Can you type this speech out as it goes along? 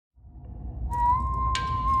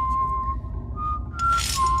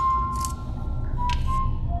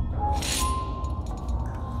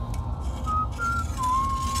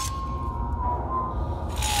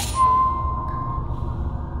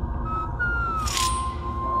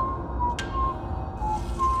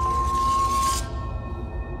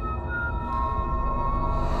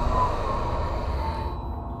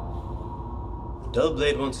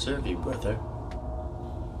Hellblade won't serve you, brother.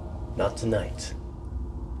 Not tonight.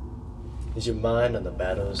 Is your mind on the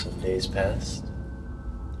battles of days past?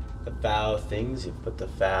 The foul things you put to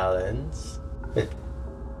foul ends? We're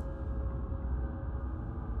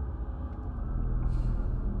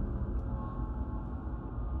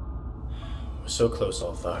so close,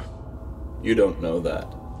 Althar. You don't know that.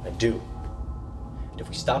 I do. And if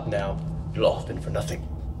we stop now, it'll all have been for nothing.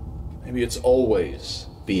 Maybe it's always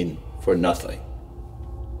been for nothing.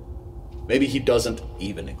 Maybe he doesn't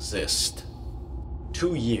even exist.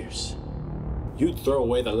 2 years. You'd throw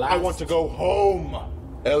away the last... I want to go home,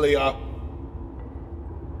 Elia.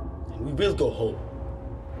 And we will go home.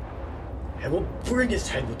 And we'll bring his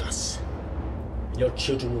head with us. And your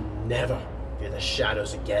children will never fear the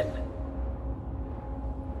shadows again.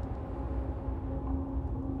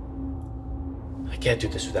 I can't do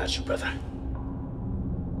this without you, brother.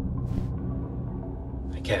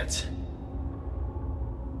 I can't.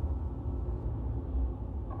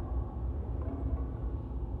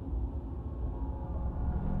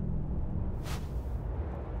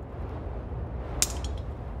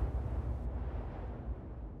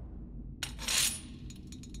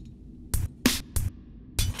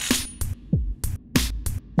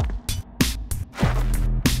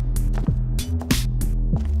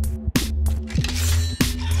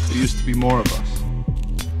 There used to be more of us,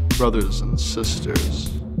 brothers and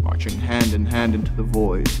sisters, marching hand in hand into the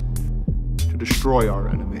void to destroy our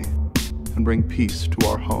enemy and bring peace to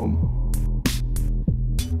our home.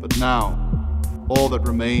 But now, all that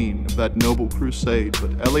remain of that noble crusade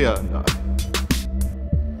but Elia and I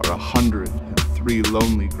are 103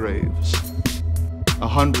 lonely graves,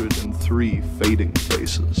 103 fading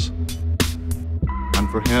faces. And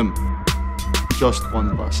for him, just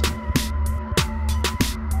one lesson.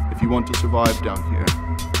 If you want to survive down here,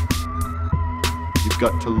 you've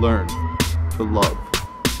got to learn to love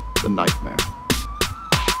the nightmare.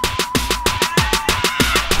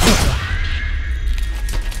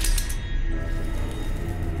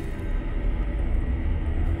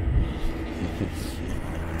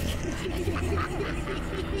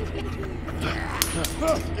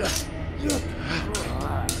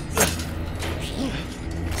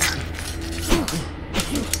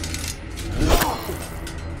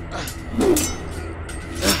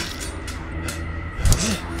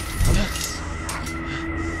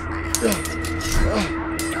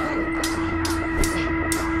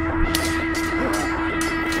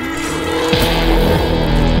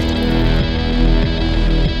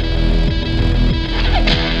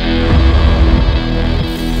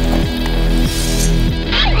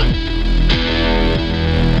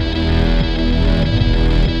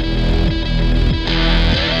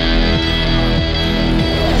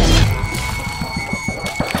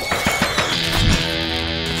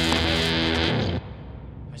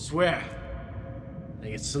 I swear,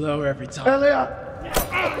 they get slower every time.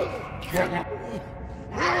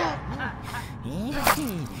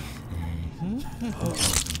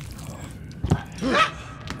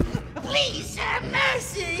 Please, sir,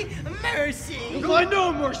 mercy! Mercy! You'll find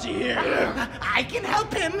no mercy here! I can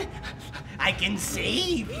help him! I can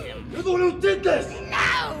save him! You're the one who did this!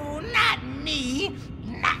 No, not me!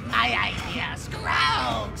 Not my idea!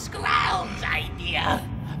 Scroung's idea!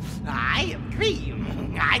 I am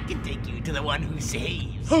Dream. I can take you to the one who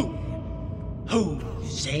saves. Who? Who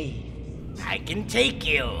saved? I can take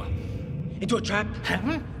you. Into a trap?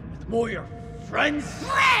 With more of your friends?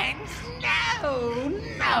 Friends?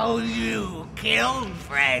 No, you killed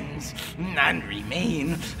friends. None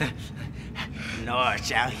remain. Nor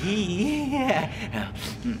shall he.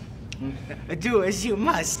 Do as you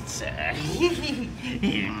must, sir.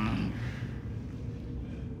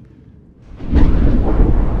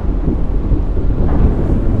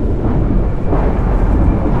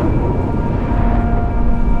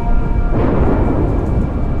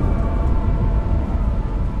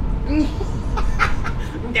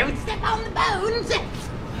 Don't step on the bones!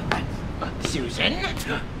 Susan?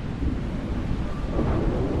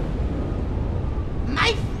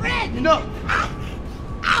 My friend! No!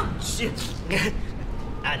 Ouch!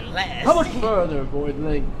 Unless... How much further,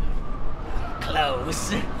 Voidling?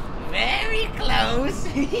 Close. Very close.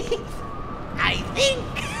 I think.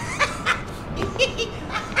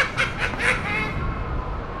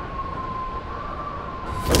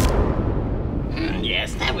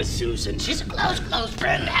 Yes, that was Susan. She's a close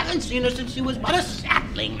friend. Haven't seen her since she was but a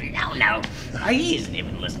sapling. No. He isn't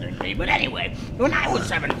even listening to me. But anyway, when I was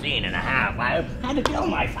 17 and a half, I had to kill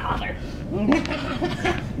my father.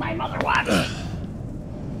 My mother watched. Along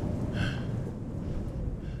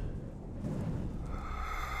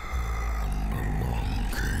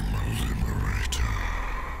came a liberator.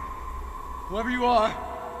 Whoever you are,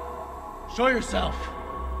 show yourself.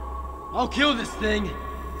 I'll kill this thing.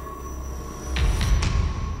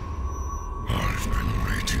 I've been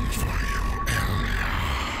waiting for you, Elia.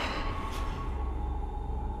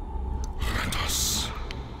 Let us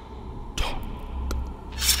talk.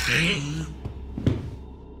 You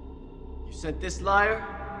sent this liar?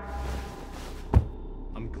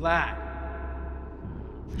 I'm glad.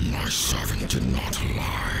 My servant did not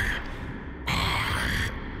lie. I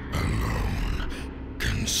alone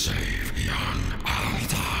can save young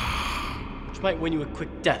Alda. Which might win you a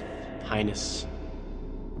quick death, Highness.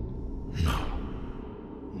 No.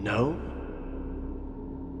 No?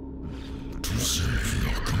 To save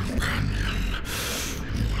your companion,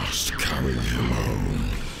 you must carry him home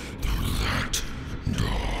through that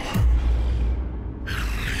door and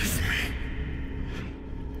leave me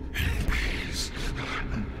in peace.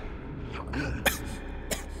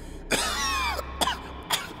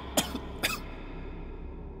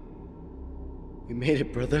 We made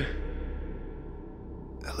it, brother.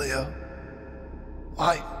 Elia,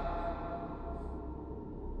 why?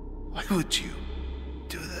 Why would you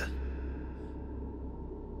do that?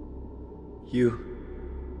 You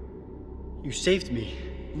saved me.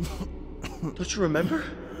 Don't you remember?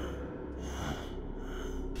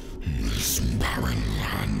 This barren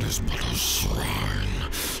land is but a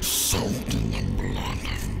shrine soaked in the blood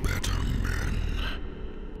of better men.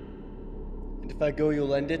 And if I go,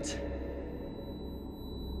 you'll end it?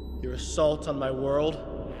 Your assault on my world?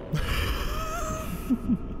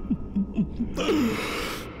 Your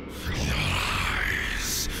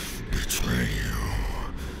lies betray you,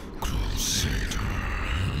 crusader.